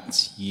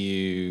that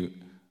you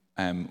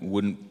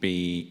wouldn't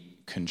be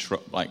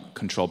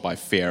controlled by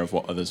fear of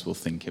what others will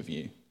think of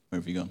you. Where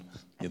have you gone?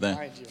 You're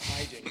there.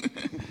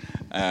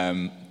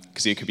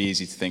 Because it could be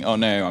easy to think, oh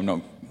no, I'm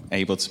not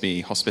able to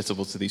be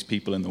hospitable to these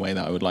people in the way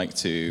that I would like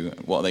to.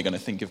 What are they going to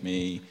think of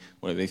me?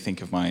 What do they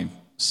think of my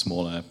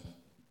smaller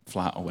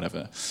flat or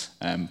whatever?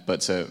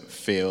 But to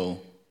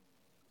feel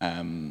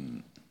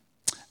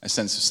a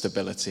sense of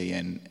stability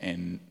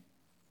in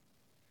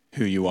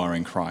who you are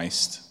in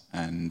Christ,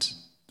 and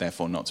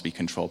therefore not to be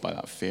controlled by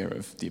that fear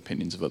of the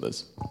opinions of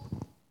others.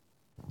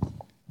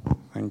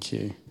 Thank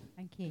you.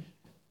 Thank you.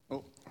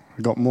 Oh,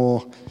 I've got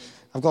more.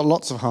 I've got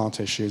lots of heart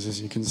issues,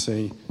 as you can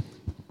see.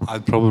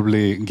 I'd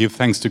probably give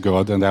thanks to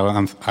God, and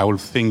I will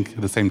think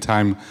at the same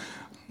time,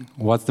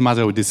 what's the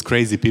matter with these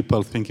crazy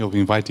people thinking of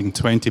inviting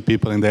 20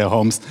 people in their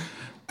homes,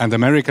 and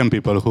American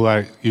people who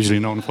are usually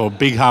known for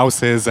big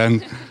houses.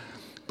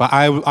 But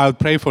I would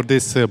pray for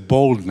this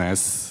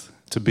boldness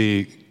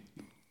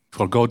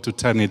for God to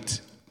turn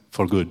it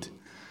for good,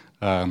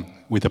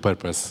 with a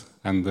purpose.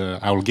 And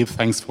I will give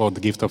thanks for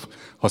the gift of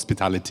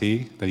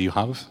hospitality that you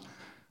have.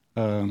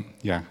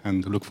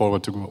 And look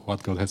forward to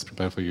what God has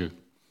prepared for you,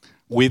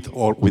 with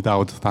or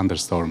without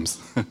thunderstorms.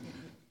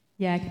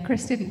 Yeah,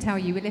 Chris didn't tell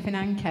you, we live in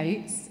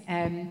Ancoats,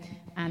 and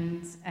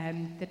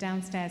the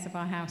downstairs of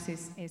our house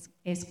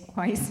is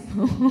quite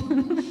small.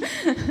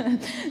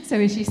 So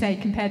as you say,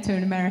 compared to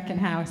an American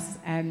house,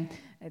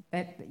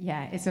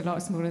 it's a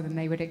lot smaller than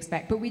they would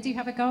expect. But we do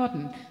have a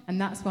garden, and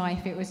that's why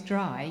if it was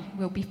dry,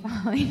 we'll be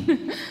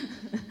fine.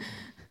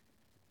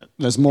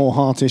 There's more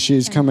heart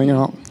issues coming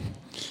up.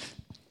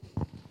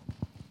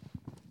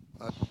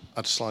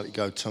 I'd slightly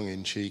go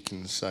tongue-in-cheek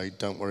and say,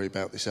 don't worry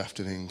about this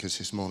afternoon because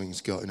this morning's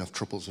got enough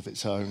troubles of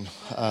its own.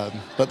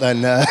 But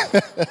then...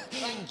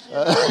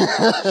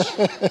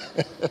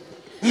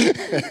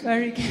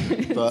 Very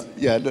good. But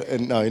yeah,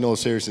 no, in all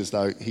seriousness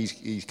though,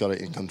 he's got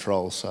it in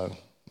control, so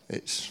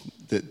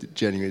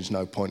genuinely there's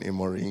no point in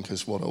worrying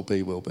because what it'll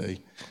be will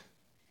be.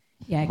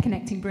 Yeah,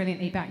 connecting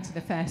brilliantly back to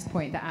the first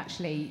point that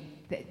actually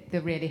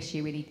the real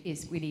issue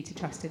we need to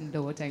trust in the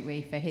Lord, don't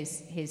we, for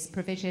his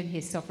provision,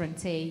 his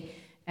sovereignty,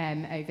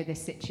 over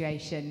this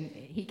situation.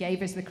 He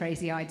gave us the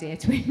crazy idea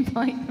to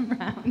invite them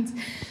round,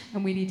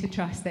 and we need to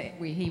trust that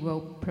he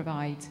will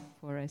provide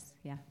for us.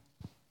 Yeah.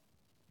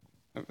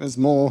 There's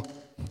more.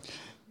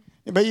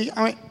 But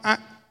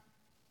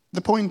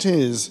the point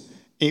is,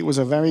 it was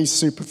a very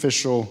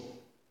superficial,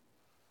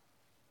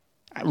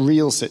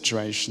 real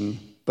situation,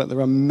 but there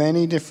are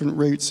many different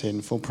routes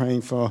in for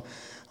praying for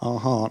our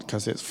heart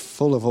because it's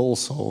full of all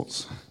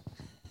sorts.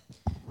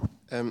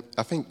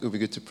 I think it would be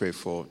good to pray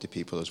for the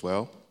people as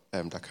well.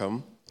 That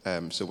come.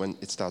 So when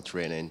it starts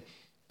raining,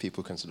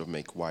 people can sort of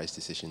make wise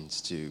decisions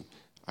to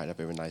either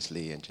very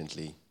nicely and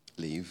gently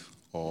leave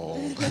or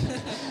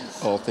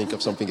or think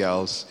of something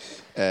else.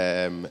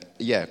 And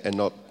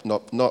not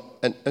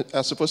and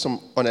I suppose some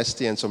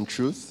honesty and some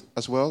truth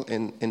as well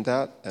in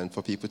that, and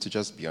for people to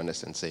just be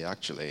honest and say,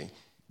 actually,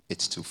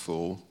 it's too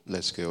full,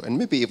 let's go. And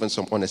maybe even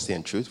some honesty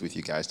and truth with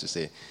you guys to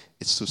say,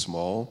 it's too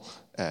small,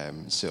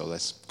 so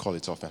let's call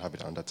it off and have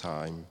it another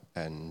time,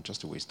 and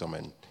just the wisdom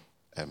and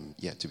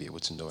to be able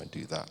to know and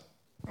do that.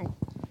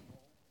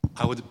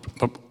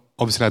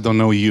 Obviously, I don't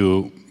know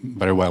you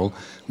very well,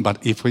 but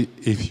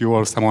if you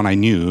are someone I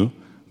knew,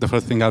 the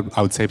first thing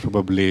I would say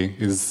probably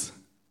is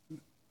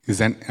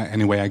there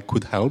any way I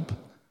could help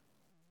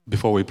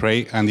before we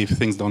pray? And if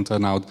things don't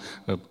turn out,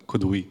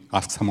 could we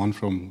ask someone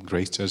from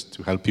Grace Church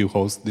to help you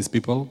host these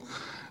people?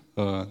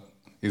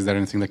 Is there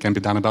anything that can be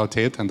done about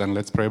it? And then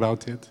let's pray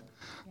about it.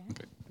 Yeah,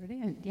 okay.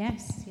 Brilliant.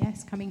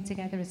 Yes, coming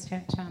together as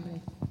church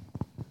family.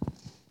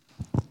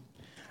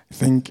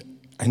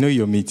 I know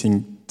you're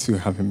meeting to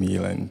have a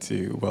meal and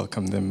to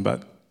welcome them,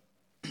 but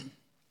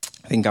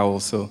I think I'll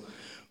also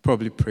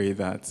probably pray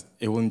that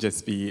it won't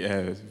just be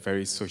a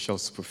very social,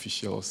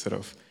 superficial sort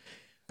of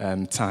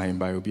time,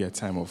 but it will be a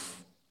time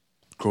of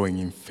growing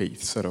in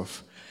faith, sort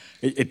of.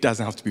 It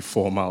doesn't have to be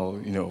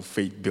formal,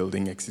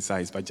 faith-building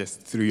exercise, but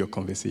just through your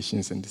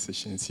conversations and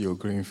decisions, you'll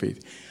grow in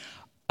faith.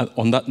 And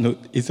on that note,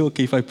 is it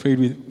okay if I pray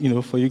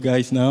with, for you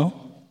guys now?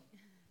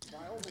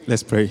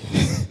 Let's pray.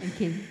 Thank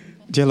you.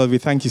 Dear Lord, we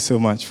thank you so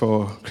much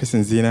for Chris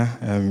and Zena,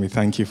 and we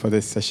thank you for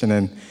this session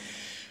and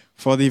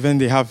for the event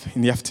they have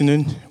in the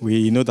afternoon.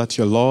 We know that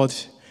you're Lord,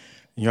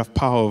 and you have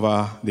power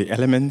over the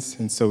elements,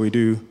 and so we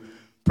do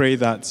pray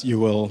that you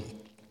will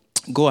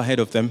go ahead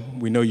of them.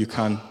 We know you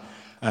can,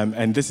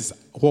 and this is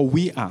what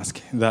we ask,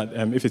 that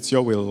if it's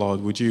your will, Lord,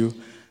 would you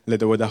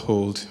let the weather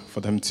hold for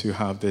them to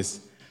have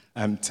this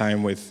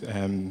time with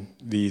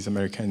these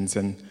Americans,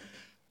 and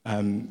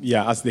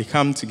as they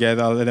come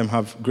together, let them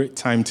have great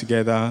time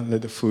together.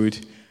 Let the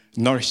food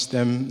nourish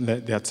them.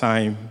 Let their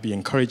time be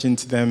encouraging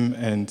to them.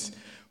 And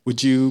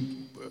would you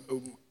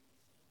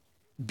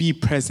be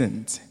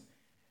present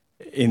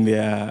in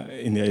their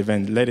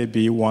event? Let it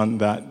be one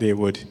that they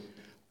would,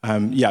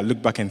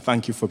 look back and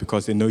thank you for,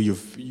 because they know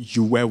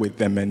you were with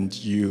them and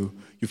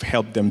you've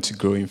helped them to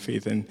grow in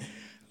faith. And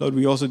Lord,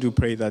 we also do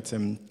pray that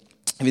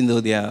even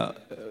though they are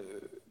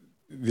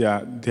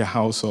their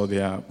house or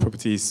their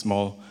property is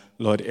small,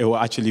 Lord, it will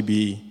actually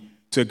be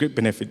to a great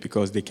benefit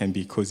because they can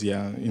be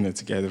cozier,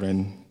 together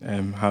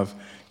and have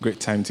great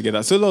time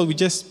together. So, Lord, we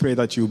just pray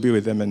that you will be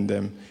with them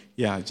and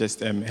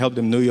just help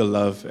them know your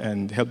love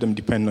and help them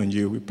depend on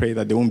you. We pray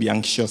that they won't be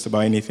anxious about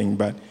anything,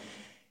 but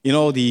in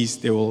all these,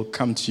 they will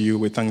come to you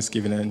with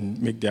thanksgiving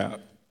and make their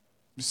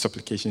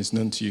supplications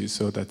known to you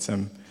so that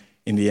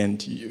in the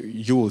end,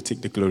 you will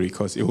take the glory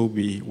because it will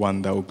be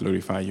one that will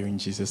glorify you. In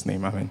Jesus'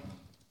 name, amen.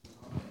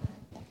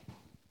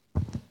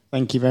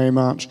 Thank you very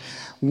much.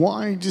 What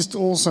I just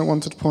also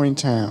wanted to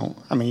point out,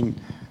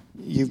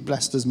 you've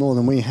blessed us more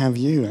than we have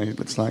you, it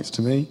looks like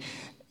to me,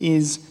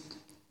 is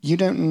you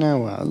don't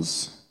know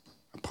us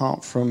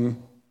apart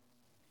from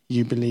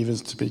you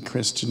believers to be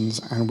Christians,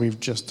 and we've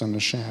just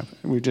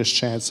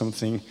shared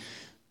something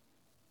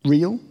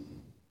real,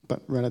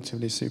 but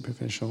relatively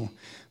superficial.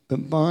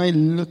 But by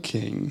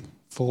looking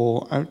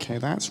for, okay,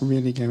 that's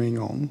really going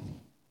on,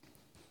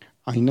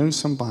 I know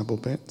some Bible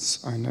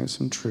bits, I know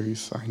some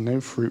truth, I know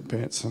fruit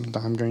bits, and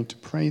I'm going to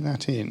pray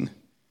that in.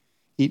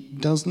 It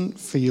doesn't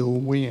feel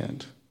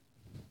weird.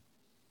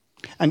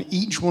 And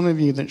each one of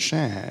you that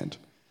shared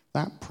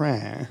that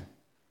prayer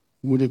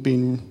would have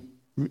been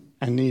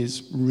and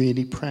is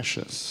really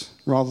precious,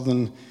 rather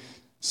than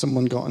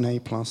someone got an A+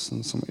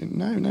 and someone...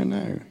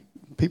 No.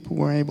 People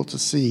were able to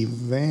see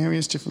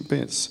various different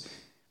bits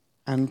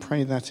and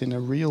pray that in a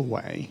real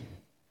way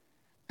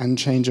and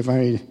change a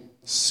very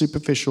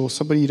superficial,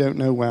 somebody you don't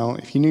know well.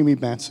 If you knew me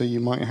better, you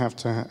might have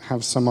to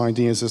have some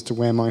ideas as to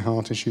where my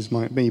heart issues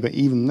might be. But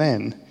even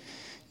then,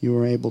 you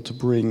were able to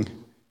bring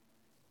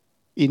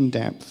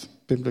in-depth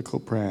biblical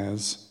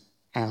prayers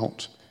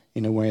out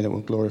in a way that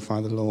will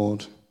glorify the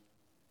Lord,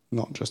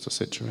 not just a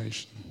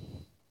situation.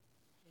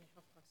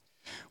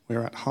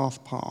 We're at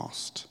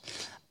past.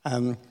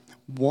 We're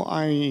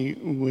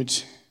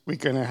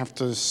going to have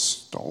to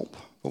stop,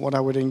 but what I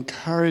would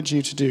encourage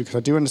you to do, because I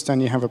do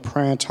understand you have a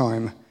prayer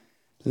time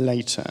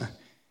later,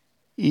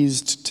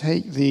 is to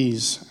take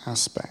these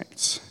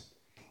aspects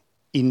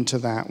into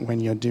that when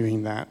you're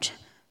doing that,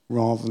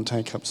 rather than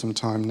take up some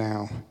time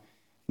now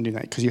and do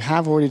that. Because you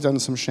have already done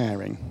some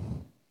sharing.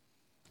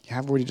 You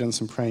have already done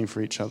some praying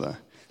for each other.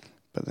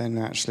 But then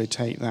actually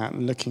take that,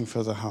 looking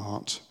for the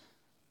heart,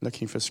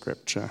 looking for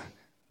scripture,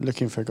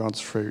 looking for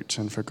God's fruit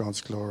and for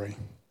God's glory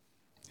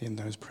in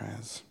those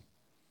prayers.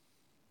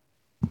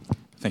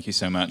 Thank you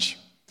so much.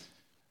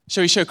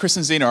 Shall we show Chris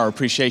and Zena our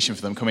appreciation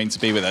for them coming to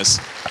be with us?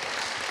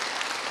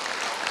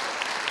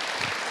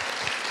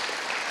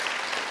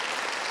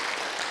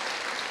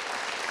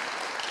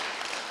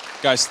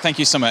 Guys, thank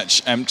you so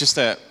much. Just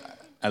a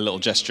little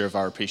gesture of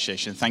our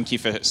appreciation. Thank you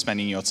for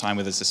spending your time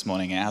with us this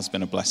morning. It has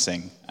been a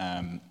blessing.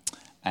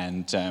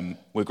 And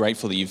we're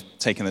grateful that you've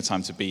taken the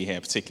time to be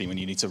here, particularly when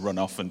you need to run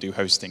off and do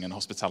hosting and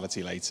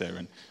hospitality later.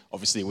 And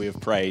obviously we have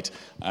prayed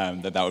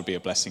that would be a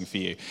blessing for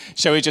you.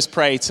 Shall we just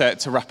pray to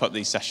wrap up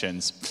these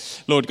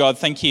sessions? Lord God,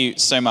 thank you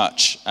so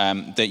much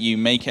that you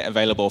make it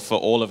available for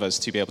all of us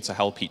to be able to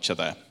help each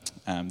other,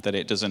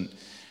 that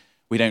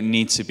we don't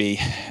need to be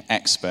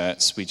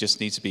experts. We just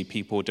need to be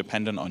people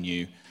dependent on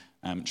you,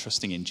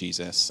 trusting in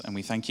Jesus. And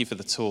we thank you for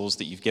the tools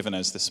that you've given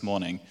us this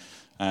morning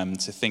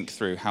to think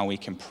through how we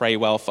can pray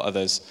well for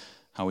others,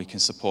 how we can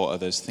support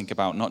others, think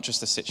about not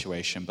just the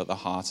situation, but the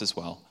heart as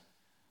well.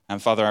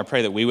 And Father, I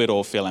pray that we would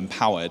all feel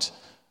empowered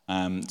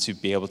to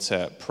be able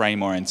to pray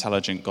more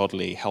intelligent,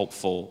 godly,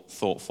 helpful,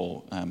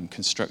 thoughtful,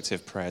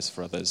 constructive prayers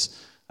for others,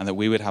 and that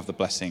we would have the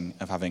blessing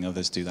of having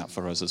others do that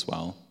for us as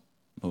well.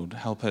 Lord,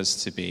 help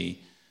us to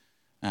be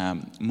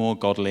more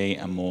godly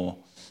and more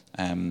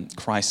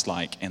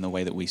Christ-like in the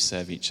way that we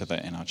serve each other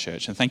in our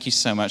church. And thank you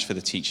so much for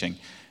the teaching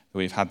that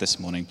we've had this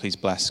morning. Please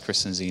bless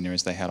Chris and Zena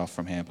as they head off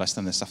from here. Bless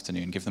them this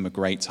afternoon. Give them a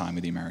great time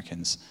with the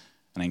Americans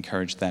and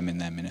encourage them in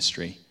their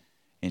ministry.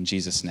 In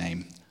Jesus'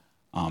 name,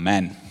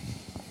 amen.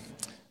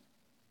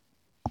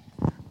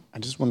 I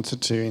just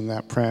wanted to, in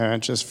that prayer,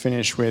 just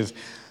finish with,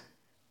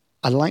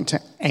 I'd like to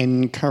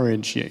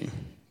encourage you,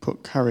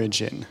 put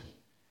courage in,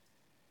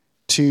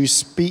 to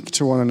speak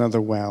to one another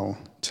well,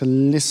 to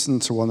listen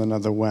to one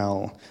another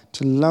well,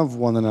 to love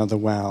one another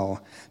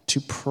well,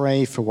 to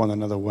pray for one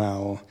another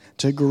well,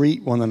 to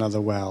greet one another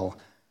well,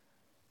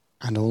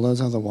 and all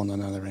those other one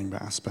anothering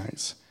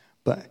aspects.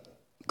 But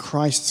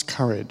Christ's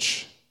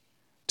courage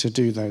to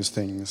do those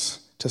things,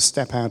 to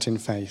step out in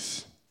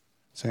faith.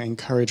 So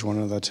encourage one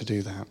another to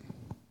do that.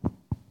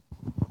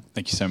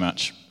 Thank you so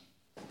much.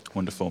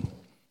 Wonderful.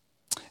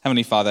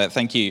 Heavenly Father,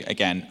 thank you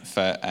again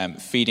for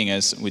feeding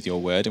us with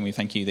your word, and we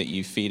thank you that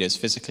you feed us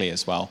physically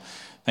as well.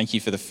 Thank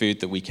you for the food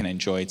that we can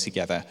enjoy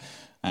together.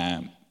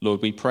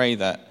 Lord, we pray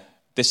that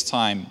this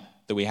time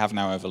that we have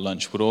now over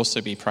lunch would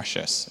also be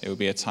precious. It would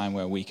be a time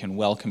where we can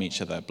welcome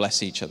each other,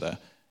 bless each other,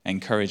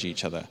 encourage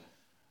each other.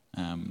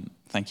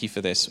 Thank you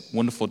for this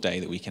wonderful day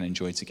that we can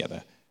enjoy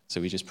together. So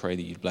we just pray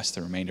that you'd bless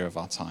the remainder of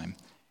our time.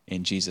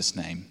 In Jesus'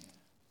 name,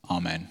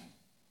 amen.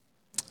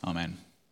 Amen.